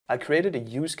I created a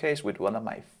use case with one of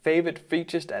my favorite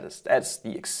features, that's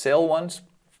the Excel ones,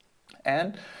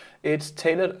 and it's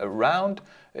tailored around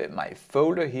my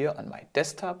folder here on my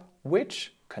desktop,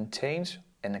 which contains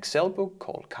an Excel book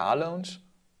called Car Loans.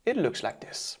 It looks like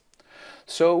this.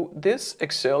 So this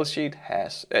Excel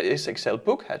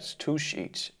book has two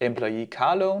sheets, employee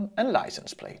car loan and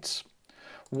license plates.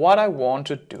 What I want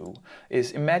to do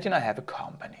is, imagine I have a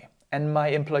company and my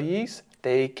employees,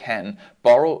 they can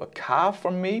borrow a car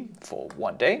from me for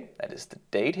 1 day, that is the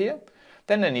date here.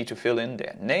 Then they need to fill in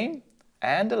their name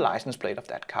and the license plate of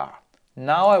that car.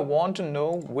 Now I want to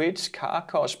know which car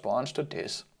corresponds to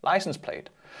this license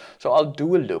plate. So I'll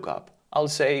do a lookup. I'll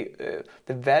say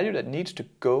the value that needs to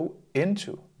go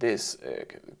into this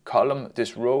column,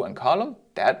 this row and column,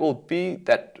 that will be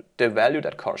the value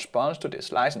that corresponds to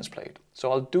this license plate.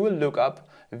 So I'll do a lookup,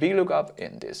 VLOOKUP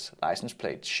in this license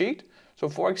plate sheet. So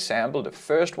for example, the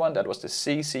first one, that was the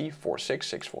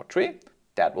CC46643,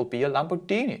 that will be a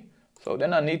Lamborghini. So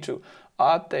then I need to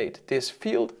update this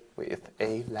field with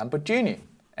a Lamborghini,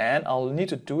 and I'll need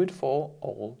to do it for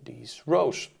all these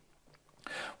rows.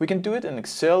 We can do it in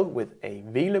Excel with a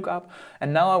VLOOKUP,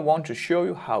 and now I want to show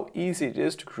you how easy it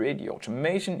is to create the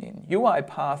automation in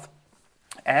UiPath,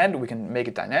 and we can make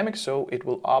it dynamic so it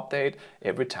will update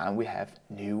every time we have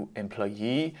new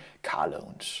employee car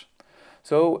loans.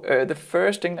 So the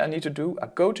first thing I need to do, I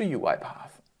go to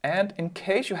UiPath. And in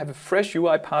case you have a fresh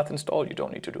UiPath installed, you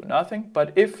don't need to do nothing.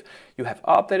 But if you have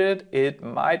updated it,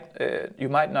 you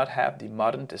might not have the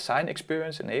modern design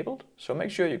experience enabled. So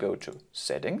make sure you go to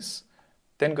Settings,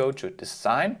 then go to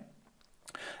Design,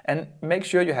 and make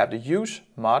sure you have the Use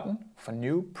Modern for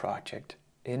New Project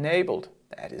enabled.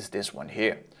 That is this one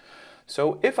here.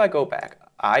 So if I go back,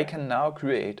 I can now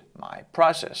create my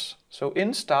process. So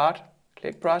in Start,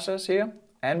 click Process here,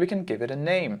 and we can give it a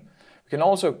name. We can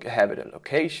also have it a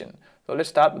location. So let's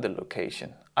start with the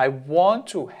location. I want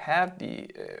to have the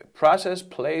process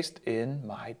placed in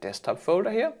my desktop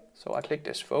folder here. So I click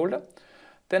this folder.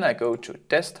 Then I go to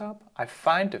Desktop. I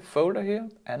find the folder here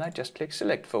and I just click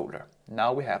Select Folder.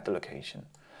 Now we have the location.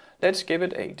 Let's give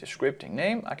it a descriptive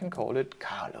name. I can call it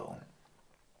Car Loan.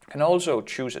 I can also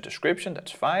choose a description,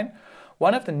 that's fine.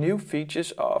 One of the new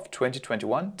features of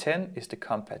 2021-10 is the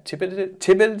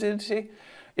compatibility.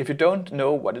 If you don't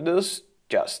know what it is,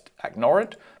 just ignore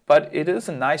it. But it is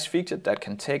a nice feature that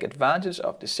can take advantage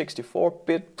of the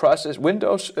 64-bit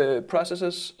Windows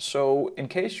processors. So in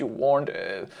case you want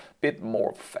a bit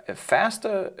more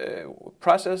faster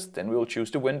process, then we'll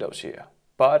choose the Windows here.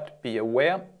 But be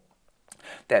aware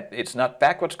that it's not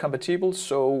backwards compatible.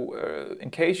 So in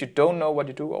case you don't know what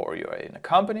you do or you're in a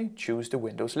company, choose the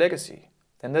Windows Legacy.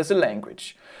 Then there's a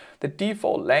language. The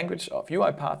default language of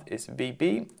UiPath is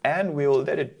VB, and we will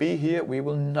let it be here. We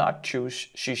will not choose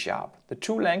C#. The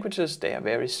two languages, they are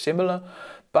very similar,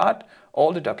 but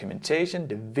all the documentation,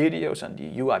 the videos on the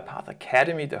UiPath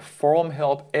Academy, the forum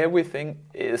help, everything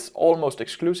is almost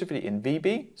exclusively in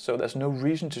VB, so there's no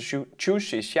reason to choose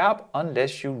C#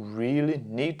 unless you really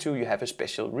need to, you have a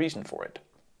special reason for it.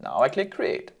 Now I click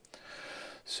Create.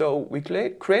 So we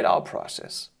create our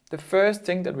process. The first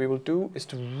thing that we will do is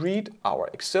to read our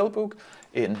Excel book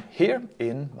in here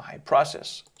in my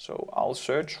process. So I'll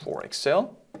search for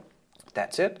Excel.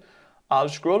 That's it. I'll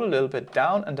scroll a little bit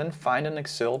down and then find an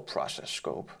Excel process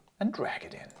scope and drag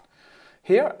it in.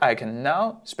 Here I can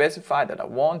now specify that I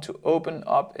want to open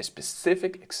up a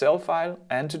specific Excel file,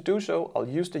 and to do so I'll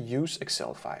use the Use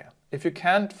Excel file. If you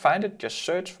can't find it, just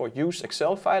search for Use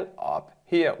Excel file up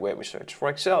here where we search for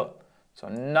Excel. So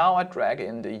now I drag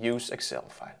in the Use Excel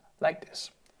file. Like this.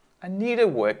 I need a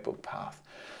workbook path,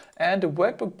 and the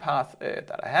workbook path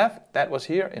that I have, that was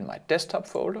here in my desktop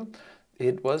folder.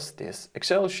 It was this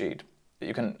Excel sheet.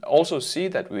 You can also see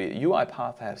that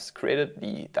UiPath has created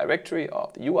the directory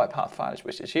of the UiPath files,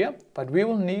 which is here, but we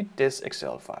will need this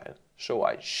Excel file. So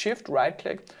I shift right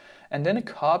click and then a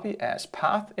copy as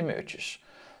path emerges.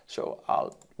 So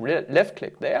I'll left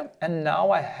click there, and now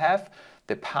I have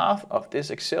the path of this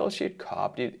Excel sheet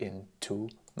copied into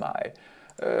my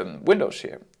Windows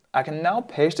here. I can now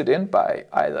paste it in by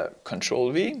either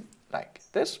Control V, like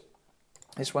this.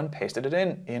 This one pasted it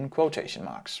in quotation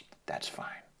marks. That's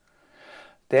fine.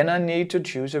 Then I need to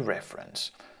choose a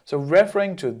reference. So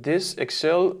referring to this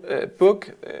Excel book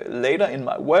later in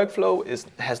my workflow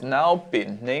has now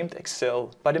been named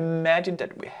Excel. But imagine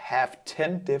that we have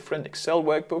 10 different Excel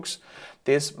workbooks.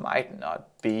 This might not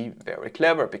be very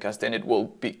clever, because then it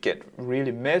will get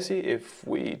really messy if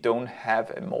we don't have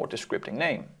a more descriptive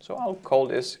name. So I'll call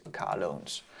this Car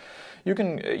Loans. You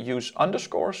can use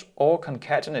underscores or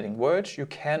concatenating words. You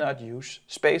cannot use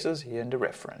spaces here in the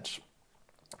reference.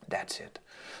 That's it.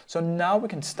 So now we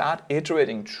can start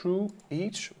iterating through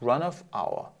each one of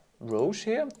our rows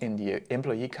here in the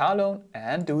employee car loan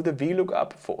and do the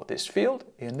VLOOKUP for this field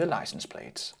in the license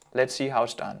plates. Let's see how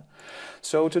it's done.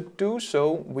 So to do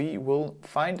so, we will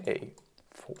find a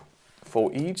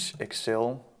for each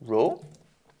Excel row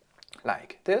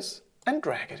like this and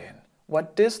drag it in.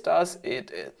 What this does,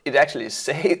 it actually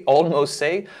almost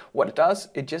say what it does.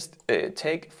 It just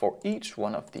take for each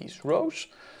one of these rows.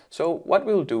 So what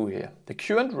we'll do here, the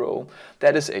current row,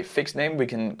 that is a fixed name. We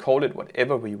can call it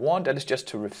whatever we want. That is just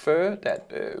to refer that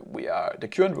the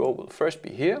current row will first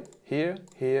be here, here,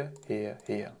 here, here,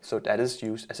 here. So that is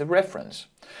used as a reference.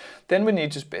 Then we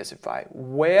need to specify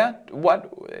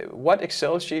what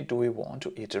Excel sheet do we want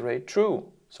to iterate through.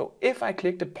 So if I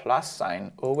click the plus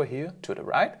sign over here to the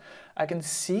right, I can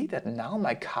see that now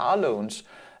my car loans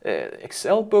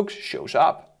Excel books shows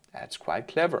up. That's quite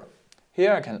clever.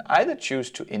 Here I can either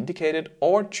choose to indicate it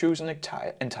or choose an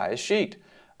entire sheet.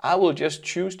 I will just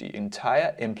choose the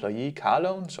entire employee car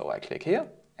loan, so I click here,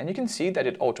 and you can see that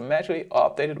it automatically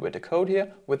updated with the code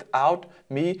here without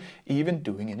me even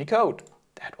doing any code.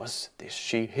 That was this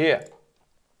sheet here.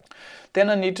 Then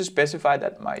I need to specify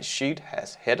that my sheet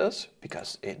has headers,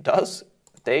 because it does: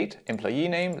 date, employee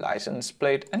name, license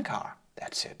plate, and car.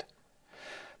 That's it.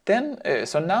 Then,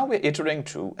 so now we're iterating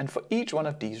through, and for each one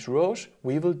of these rows,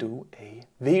 we will do a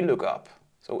VLOOKUP.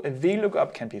 So a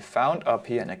VLOOKUP can be found up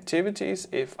here in activities.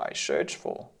 If I search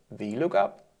for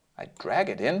VLOOKUP, I drag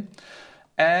it in,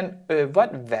 and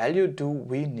what value do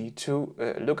we need to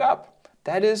look up?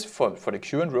 That is for the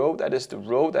current row, that is the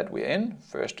row that we're in.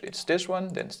 First it's this one,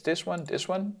 then it's this one,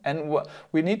 and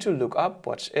we need to look up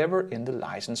whatever in the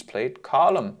license plate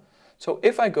column. So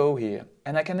if I go here,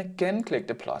 and I can again click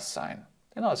the plus sign,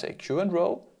 then I'll say current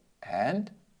row,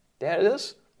 and there it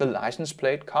is, the license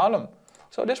plate column.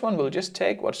 So this one will just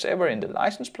take whatever in the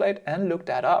license plate and look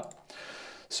that up.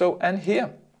 So, and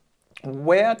here,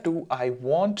 where do I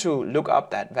want to look up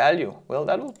that value? Well,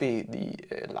 that will be the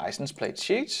license plate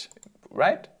sheets,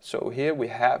 right? So here we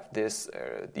have these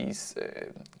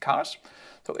cars.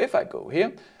 So if I go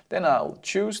here, then I'll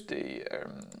choose the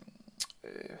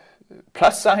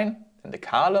plus sign in the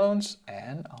car loans,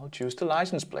 and I'll choose the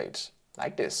license plates.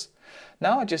 Like this.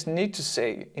 Now I just need to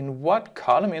say in what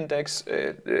column index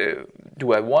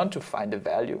do I want to find the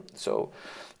value. So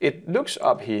it looks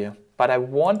up here, but I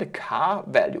want the car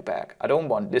value back. I don't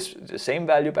want the same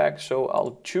value back, so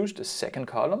I'll choose the second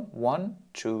column, 1,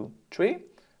 2, 3.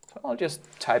 So I'll just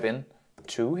type in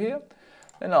 2 here.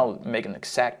 Then I'll make an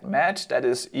exact match that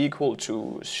is equal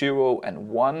to 0 and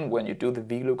 1 when you do the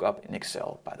VLOOKUP in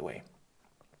Excel, by the way.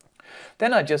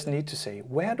 Then I just need to say,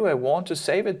 where do I want to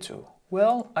save it to?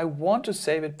 Well, I want to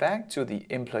save it back to the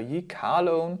employee car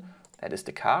loan, that is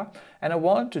the car, and I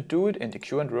want to do it in the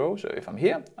current row. So if I'm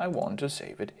here, I want to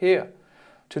save it here.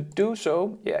 To do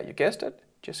so, yeah, you guessed it,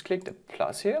 just click the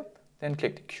plus here, then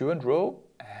click the current row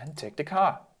and take the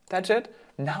car. That's it.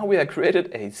 Now we have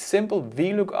created a simple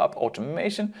VLOOKUP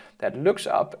automation that looks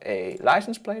up a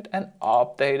license plate and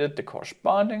updated the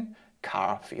corresponding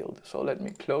car field. So let me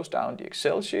close down the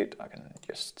Excel sheet. I can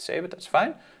just save it, that's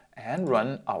fine, and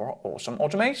run our awesome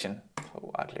automation.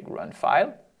 So I click Run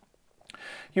File.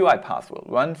 UiPath will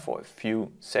run for a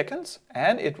few seconds,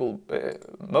 and it will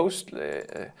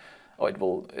it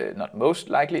will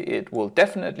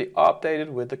definitely update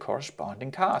it with the corresponding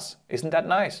cars. Isn't that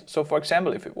nice? So for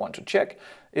example, if we want to check,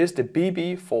 is the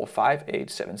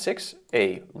BB45876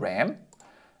 a RAM?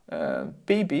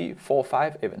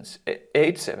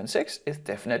 BB45876 is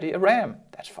definitely a RAM.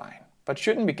 That's fine. But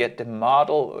shouldn't we get the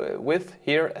model width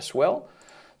here as well?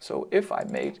 So if I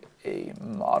made a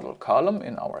model column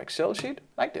in our Excel sheet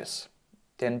like this,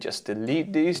 then just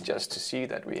delete these just to see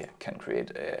that we can create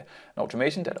an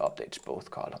automation that updates both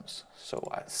columns. So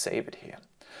I'll save it here.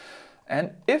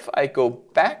 And if I go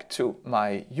back to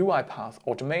my UiPath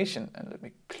automation, and let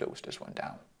me close this one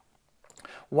down.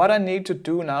 What I need to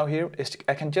do now here is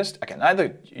I can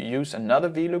either use another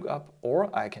VLOOKUP, or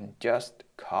I can just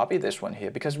copy this one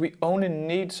here, because we only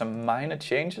need some minor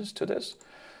changes to this.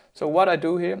 So what I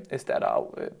do here is that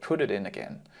I'll put it in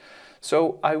again.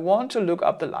 So I want to look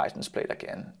up the license plate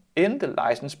again in the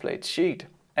license plate sheet.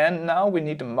 And now we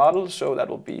need the model, so that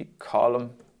will be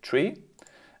column 3.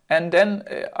 And then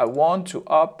I want to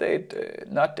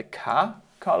update not the car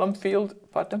column field,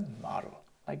 but the model,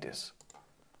 like this.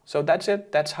 So that's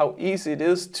it. That's how easy it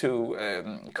is to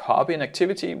copy an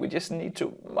activity. We just need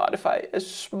to modify a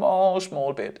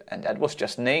small bit, and that was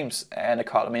just names and a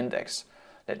column index.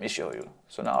 Let me show you.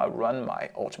 So now I run my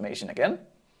automation again.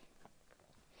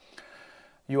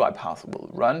 UiPath will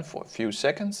run for a few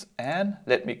seconds, and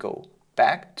let me go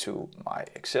back to my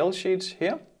Excel sheets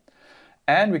here.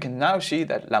 And we can now see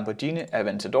that Lamborghini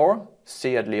Aventador,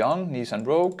 Seat Leon, Nissan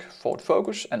Rogue, Ford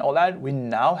Focus and all that, we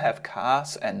now have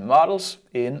cars and models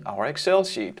in our Excel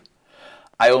sheet.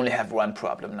 I only have one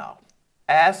problem now.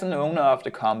 As an owner of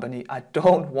the company, I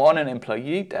don't want an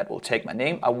employee that will take my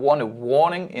name. I want a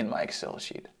warning in my Excel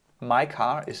sheet. My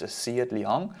car is a Seat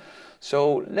Leon,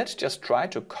 so let's just try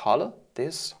to color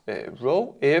this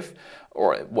row if,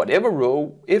 or whatever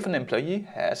row, if an employee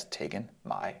has taken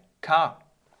my car.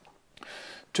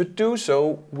 To do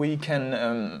so, we can,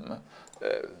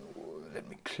 let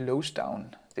me close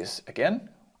down this again.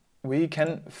 We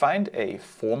can find a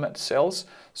format cells.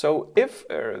 So if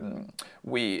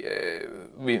we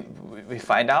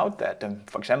find out that,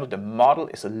 for example, the model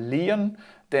is a Leon,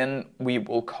 then we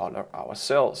will color our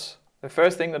cells. The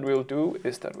first thing that we will do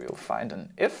is that we will find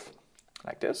an if,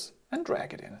 like this, and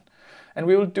drag it in. And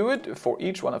we will do it for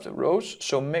each one of the rows,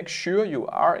 so make sure you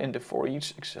are in the for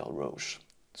each Excel rows.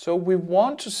 So we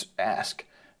want to ask,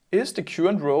 is the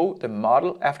current row the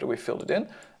model after we filled it in?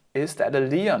 Is that a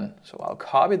Leon? So I'll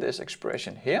copy this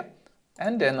expression here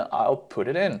and then I'll put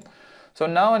it in. So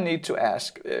now I need to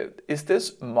ask, is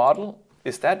this model,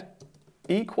 is that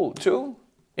equal to,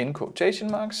 in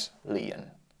quotation marks,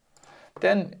 Leon?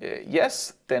 Then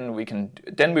yes, then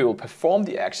we will perform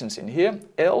the actions in here,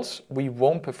 else we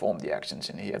won't perform the actions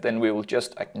in here. Then we will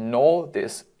just ignore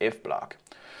this if block.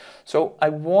 So I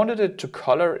wanted it to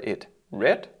color it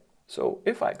red. So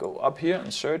if I go up here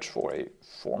and search for a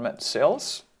format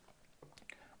cells,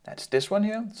 that's this one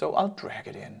here. So I'll drag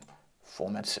it in,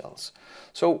 format cells.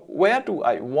 So where do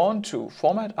I want to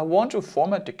format? I want to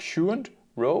format the current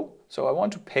row. So I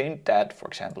want to paint that, for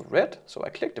example, red. So I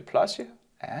click the plus here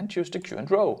and choose the current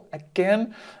row.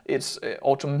 Again, it's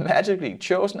automatically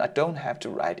chosen. I don't have to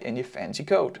write any fancy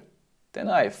code. Then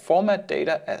I format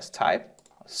data as type.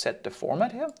 I'll set the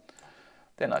format here.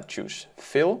 Then I choose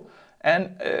fill.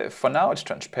 And for now it's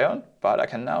transparent, but I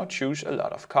can now choose a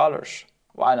lot of colors.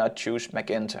 Why not choose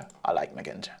magenta? I like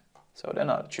magenta. So then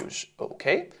I'll choose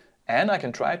OK. And I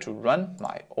can try to run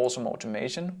my awesome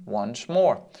automation once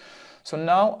more. So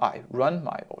now I run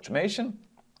my automation.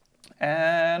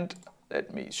 And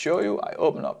let me show you. I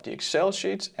open up the Excel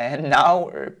sheets. And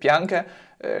now Bianca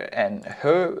and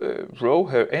her row,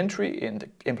 her entry in the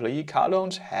employee car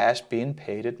loans has been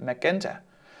painted magenta.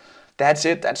 That's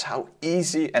it. That's how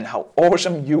easy and how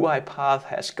awesome UiPath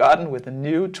has gotten with the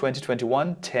new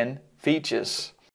 2021 10 features.